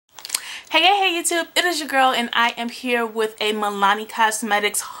Hey YouTube, it is your girl and I am here with a Milani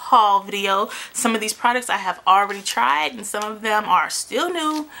Cosmetics haul video. Some of these products I have already tried and some of them are still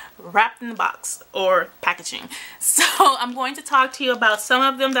new, wrapped in the box or packaging. So I'm going to talk to you about some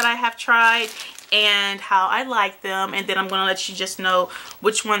of them that I have tried and how I like them, and then I'm going to let you just know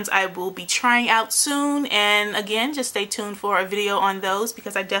which ones I will be trying out soon. And again, just stay tuned for a video on those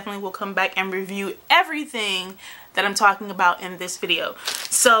because I definitely will come back and review everything that I'm talking about in this video.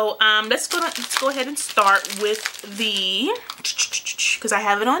 So let's go ahead and start with the, because I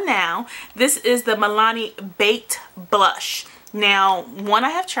have it on now. This is the Milani Baked Blush. Now, one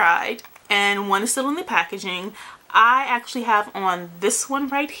I have tried and one is still in the packaging. I actually have on this one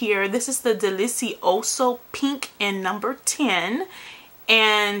right here. This is the Delicioso Pink in number 10.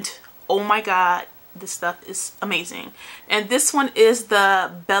 And oh my god, this stuff is amazing. And this one is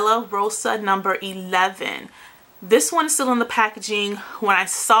the Bella Rosa number 11. This one is still in the packaging. When I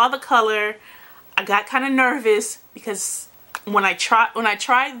saw the color, I got kind of nervous because when I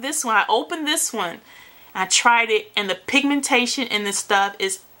tried this one, I opened this one, I tried it, and the pigmentation in this stuff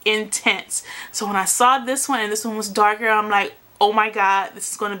is intense. So when I saw this one and this one was darker, I'm like, oh my god,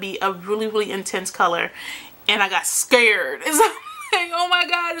 this is going to be a really intense color, and I got scared. It's like, oh my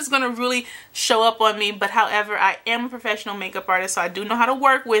god, it's going to really show up on me. But however, I am a professional makeup artist, so I do know how to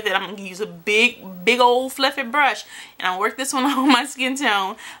work with it. I'm going to use a big old fluffy brush and I'll work this one on my skin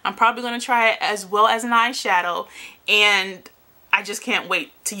tone. I'm probably going to try it as well as an eyeshadow, and I just can't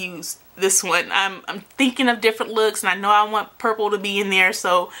wait to use this one. I'm thinking of different looks, and I know I want purple to be in there,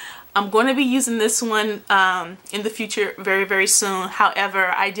 so I'm going to be using this one in the future very soon.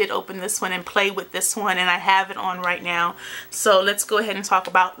 However, I did open this one and play with this one, and I have it on right now. So let's go ahead and talk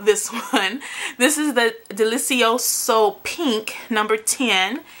about this one. This is the Delicioso Pink number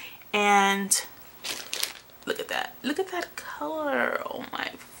 10, and look at that. Look at that color. Oh my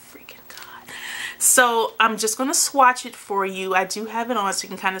freaking god. So I'm just going to swatch it for you. I do have it on so you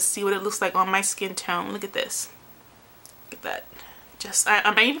can kind of see what it looks like on my skin tone. Look at this. Look at that.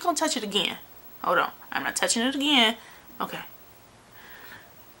 I'm not even going to touch it again. Hold on. I'm not touching it again. Okay.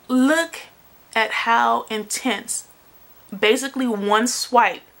 Look at how intense basically one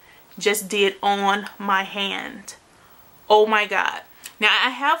swipe just did on my hand. Oh my god. Now,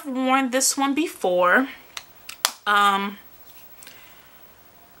 I have worn this one before.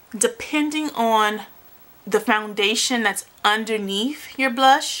 Depending on the foundation that's underneath your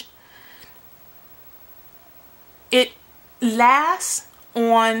blush, it lasts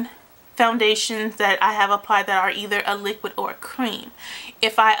on foundations that I have applied that are either a liquid or a cream.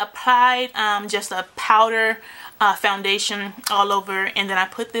 If I applied just a powder foundation all over and then I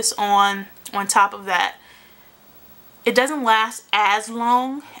put this on top of that, it doesn't last as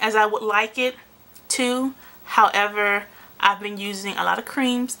long as I would like it to. However, I've been using a lot of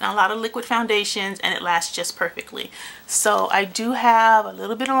creams and a lot of liquid foundations, and it lasts just perfectly. So I do have a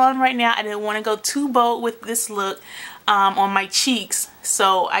little bit on right now. I didn't want to go too bold with this look on my cheeks,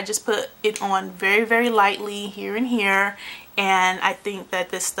 so I just put it on very lightly here and here, and I think that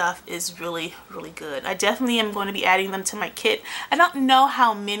this stuff is really good. I definitely am going to be adding them to my kit. I don't know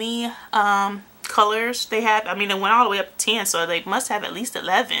how many colors they have. I mean, it went all the way up to 10, so they must have at least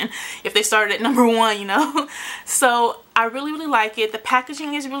 11 if they started at number 1, you know. So I really like it. The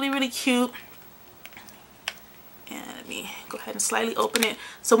packaging is really cute. And let me go ahead and slightly open it.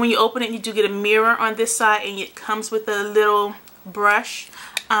 So when you open it, you do get a mirror on this side, and it comes with a little brush.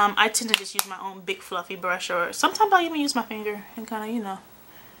 I tend to just use my own big fluffy brush, or sometimes I'll even use my finger and kind of, you know,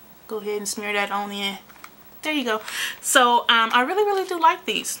 go ahead and smear that on in. There you go. So I really do like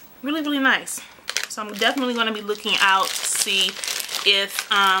these. Really nice. So I'm definitely going to be looking out to see if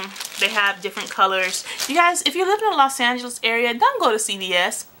they have different colors. You guys, if you live in the Los Angeles area, don't go to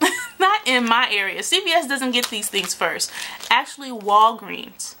CVS. Not in my area. CVS doesn't get these things first. Actually,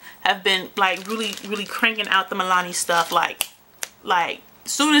 Walgreens have been like really cranking out the Milani stuff. Like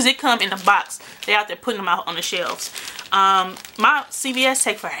as soon as it come in the box, they're out there putting them out on the shelves. My CVS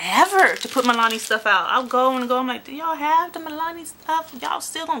take forever to put Milani stuff out. I'll go, I'm like, do y'all have the Milani stuff? Y'all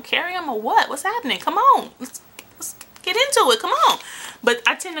still gonna carry them or what? What's happening? Come on, let's get into it. Come on. But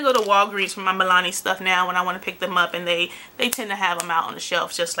I tend to go to Walgreens for my Milani stuff now when I want to pick them up, and they tend to have them out on the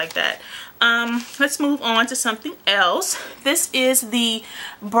shelf just like that. Let's move on to something else. This is the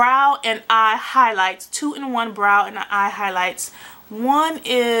brow and eye highlights, 2-in-1 brow and eye highlights. One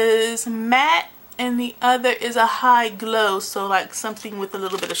is matte and the other is a high glow, so like something with a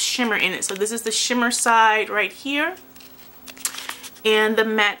little bit of shimmer in it. So this is the shimmer side right here, and the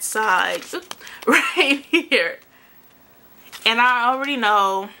matte side right here. And I already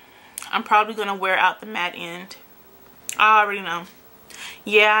know I'm probably going to wear out the matte end. I already know.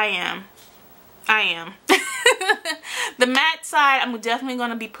 Yeah, I am. I am. The matte side I'm definitely going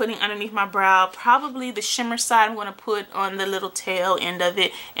to be putting underneath my brow. Probably the shimmer side I'm going to put on the little tail end of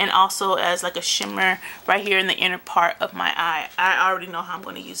it, and also as like a shimmer right here in the inner part of my eye. I already know how I'm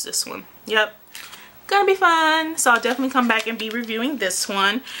going to use this one. Yep. Gonna be fun. So I'll definitely come back and be reviewing this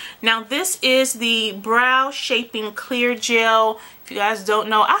one. Now this is the Brow Shaping Clear Gel. If you guys don't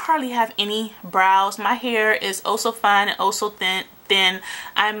know, I hardly have any brows. My hair is oh so fine and oh so thin.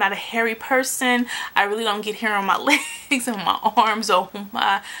 I'm not a hairy person. I really don't get hair on my legs and my arms or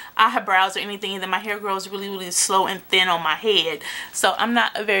my eyebrows or anything. And then my hair grows really slow and thin on my head. So I'm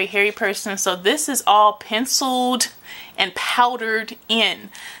not a very hairy person. So this is all penciled and powdered in.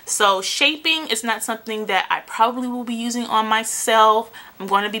 So shaping is not something that I probably will be using on myself. I'm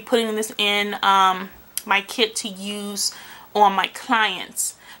going to be putting this in my kit to use on my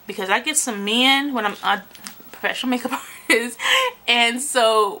clients, because I get some men when I'm a professional makeup artist, and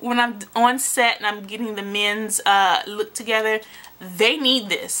so when I'm on set and I'm getting the men's look together, they need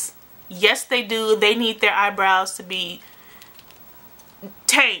this. Yes, they do. They need their eyebrows to be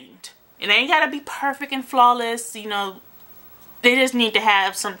tamed. It ain't gotta be perfect and flawless, you know. They just need to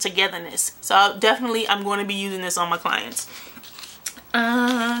have some togetherness. So definitely I'm going to be using this on my clients.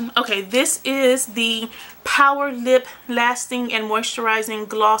 Okay, this is the Power Lip Lasting and Moisturizing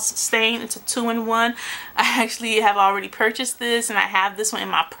Gloss Stain. It's a 2-in-1. I actually have already purchased this, and I have this one in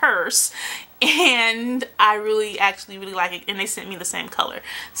my purse, and I really like it, and they sent me the same color.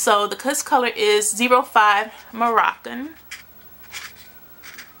 So the color is 05 Moroccan.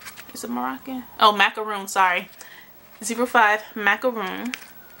 Is it Moroccan? Oh, Macaroon, sorry. 05 Macaroon.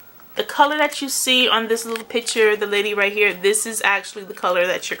 The color that you see on this little picture, the lady right here, this is actually the color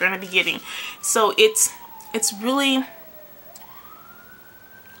that you're going to be getting. So it's really,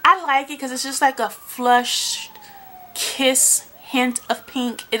 I like it because it's just like a flushed kiss hint of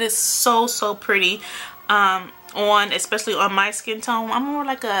pink. It is so pretty especially on my skin tone. I'm more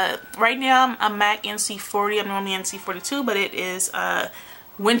like right now I'm a MAC NC40. I'm normally NC42, but it is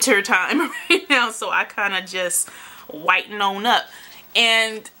winter time right now, so I kind of just whiten on up.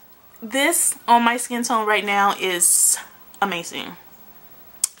 And this on my skin tone right now is amazing.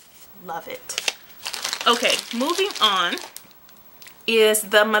 Love it. Okay, moving on is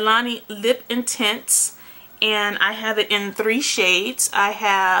the Milani Lip Intense, and I have it in 3 shades. I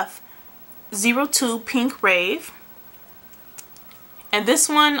have 02 Pink Rave, and this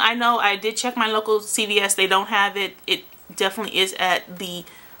one, I know I did check my local CVS. They don't have it. It definitely is at the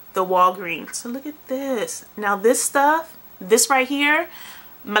Walgreens. So look at this. Now this stuff, this right here,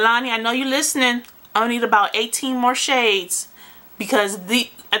 Milani, I know you're listening. I need about 18 more shades, because I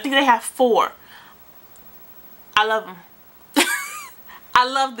think they have 4. I love them. I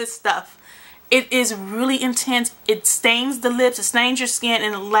love this stuff. It is really intense. It stains the lips, it stains your skin,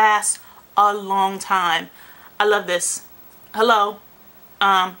 and it lasts a long time. I love this. Hello.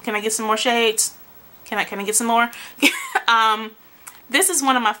 Can I get some more shades? Can I get some more? This is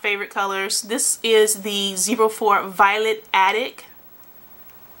one of my favorite colors. This is the 04 Violet Attic.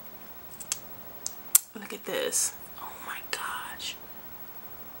 Look at this. Oh my gosh.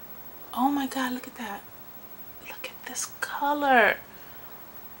 Oh my god, look at that. Look at this color.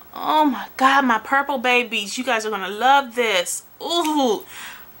 Oh my god, my purple babies. You guys are gonna love this. Ooh.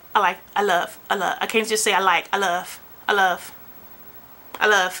 I love. I can't just say I love.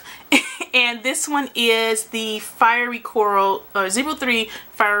 And this one is the Fiery Coral, or 03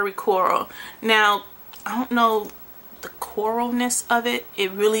 Fiery Coral. Now, I don't know the coralness of it.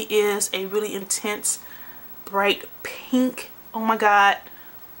 It really is a really intense bright pink. Oh my god.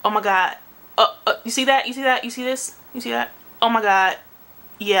 Oh my god. You see that? You see that? You see this? You see that? Oh my god.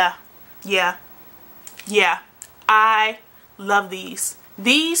 Yeah. I love these.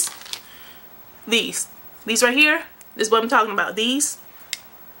 These right here, this is what I'm talking about. These,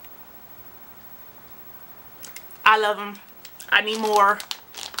 I love them. I need more.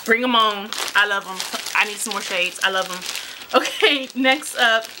 Bring them on. I love them. I need some more shades. I love them. Okay, next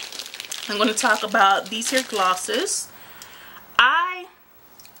up, I'm going to talk about these here glosses.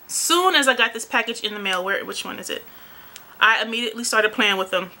 Soon as I got this package in the mail, which one is it? I immediately started playing with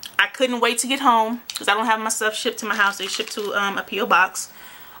them. I couldn't wait to get home because I don't have my stuff shipped to my house. They shipped to a P.O. box.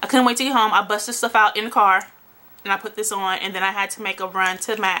 I couldn't wait to get home. I busted stuff out in the car and I put this on, and then I had to make a run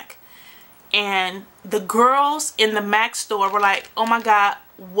to MAC. And the girls in the MAC store were like, oh my god,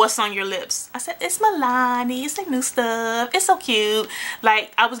 what's on your lips? I said, it's Milani, it's like new stuff, it's so cute.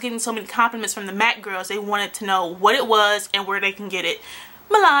 Like, I was getting so many compliments from the MAC girls. They wanted to know what it was and where they can get it.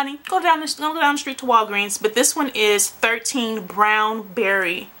 Milani, go down the street to Walgreens. But this one is 13 Brown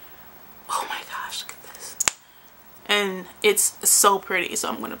Berry. Oh my gosh, look at this. and it's so pretty. So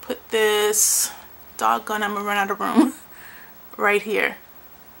I'm gonna put this, doggone, I'm gonna run out of room, right here.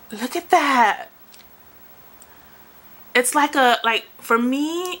 Look at that. It's like a, like, for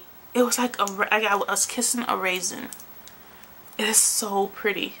me, it was like I was kissing a raisin. It is so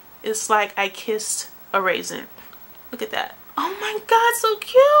pretty. It's like I kissed a raisin. Look at that. Oh my god, so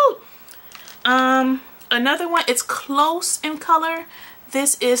cute. Another one, it's close in color.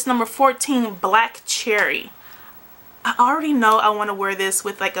 This is number 14, Black Cherry. I already know I want to wear this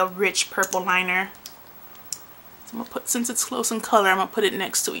with like a rich purple liner. So I'm gonna put, since it's close in color, I'm gonna put it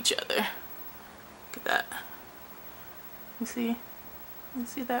next to each other. Look at that. You see? You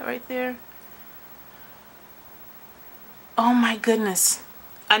see that right there? Oh my goodness.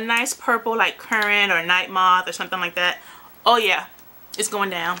 A nice purple like currant or night moth or something like that. Oh yeah, it's going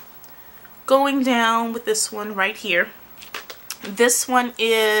down. Going down with this one right here. This one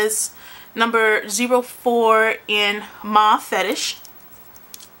is number 04 in Mauve Fetish.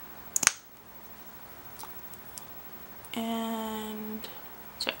 And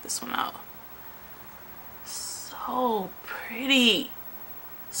check this one out. So pretty.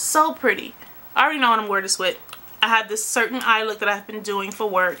 So pretty. I already know what I'm wearing this with. I have this certain eye look that I've been doing for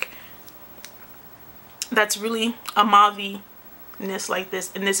work that's really a mauve-ness like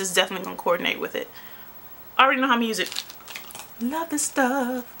this, and this is definitely going to coordinate with it. I already know how to use it. Love this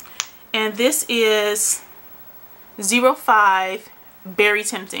stuff. And this is 05 Berry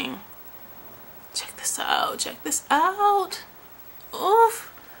Tempting. Check this out. Check this out.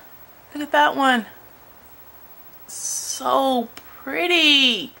 Oof. Look at that one. So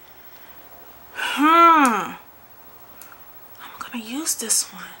pretty. I'm gonna use this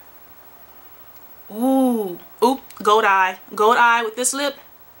one. Ooh. Oop. Gold eye. Gold eye with this lip.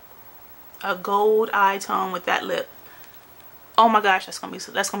 A gold eye tone with that lip. Oh my gosh, that's gonna be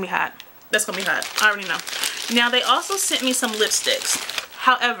hot. That's gonna be hot. I already know. Now they also sent me some lipsticks.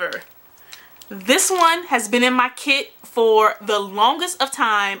 However, this one has been in my kit for the longest of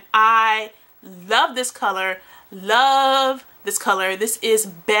time. I love this color. Love this color. This is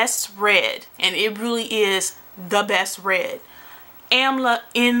Best Red, and it really is the best red. Am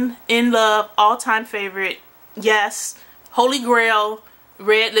in love, all-time favorite. Yes. Holy Grail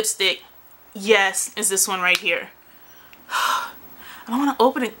red lipstick. Yes, is this one right here. I don't want to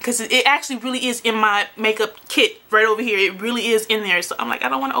open it because it actually really is in my makeup kit right over here. It really is in there. So I'm like, I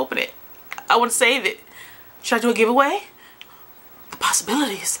don't want to open it. I want to save it. Should I do a giveaway? The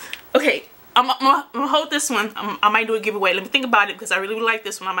possibilities. Okay, I'm gonna hold this one. I might do a giveaway. Let me think about it because I really like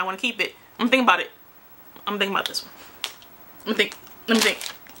this one. I might want to keep it. I'm thinking about it. I'm thinking about this one. Let me think.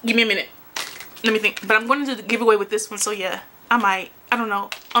 Give me a minute. Let me think. But I'm going to do the giveaway with this one. So yeah, I might. I don't know.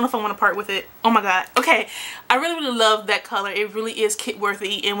 I don't know if I want to part with it. Oh my god. Okay. I really love that color. It really is kit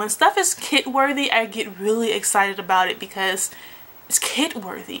worthy. And when stuff is kit worthy, I get really excited about it because it's kit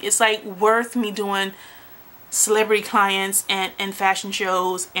worthy. It's like worth me doing celebrity clients and fashion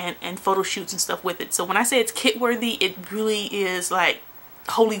shows and photo shoots and stuff with it. So when I say it's kit worthy, it really is like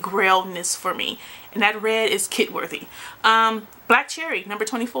holy grailness for me. And that red is kit worthy. Black Cherry, number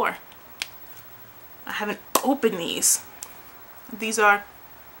 24. I haven't opened these. These are,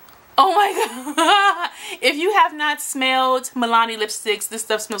 oh my god. If you have not smelled Milani lipsticks, this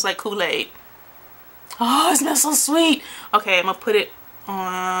stuff smells like Kool-Aid. Oh, it smells so sweet. Okay, I'm gonna put it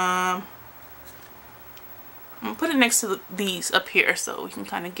on. I'm gonna put it next to these up here so we can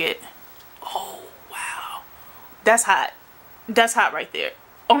kind of get. Oh wow, that's hot. That's hot right there.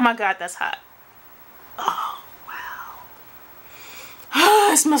 Oh my god, that's hot. Oh wow.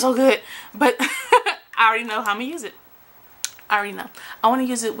 Oh, it smells so good. But I already know how I'm gonna use it. I already know. I want to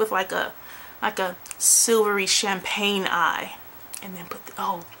use it with like a silvery champagne eye, and then put the,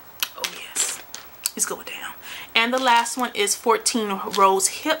 oh yes, it's going down. And the last one is 14 Rose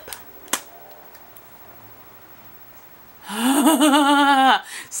Hip.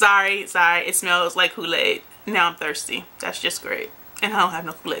 sorry, it smells like Kool-Aid. Now I'm thirsty. That's just great. And I don't have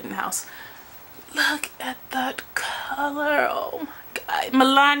no Kool-Aid in the house. Look at that color. Oh my god.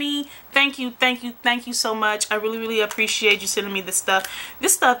 Milani, thank you so much. I really appreciate you sending me this stuff.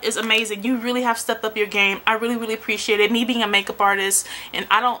 This stuff is amazing. You really have stepped up your game. I really appreciate it. Me being a makeup artist, and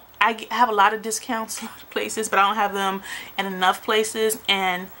I have a lot of discounts a lot of places, but I don't have them in enough places.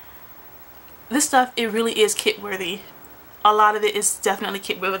 And this stuff, it really is kit worthy. A lot of it is definitely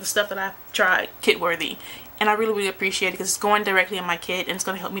kit worthy. The stuff that I've tried, kit worthy. And I really appreciate it because it's going directly in my kit and it's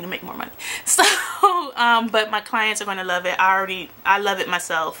going to help me to make more money. So, but my clients are going to love it. I love it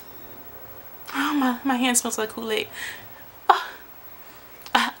myself. Oh, my hand smells like Kool-Aid. Oh,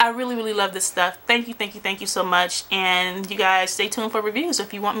 I really love this stuff. Thank you so much. And you guys stay tuned for reviews.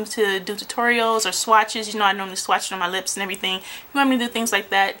 If you want me to do tutorials or swatches, you know I normally swatch it on my lips and everything. If you want me to do things like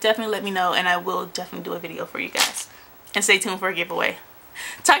that, definitely let me know and I will definitely do a video for you guys. And stay tuned for a giveaway.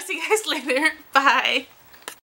 Talk to you guys later. Bye.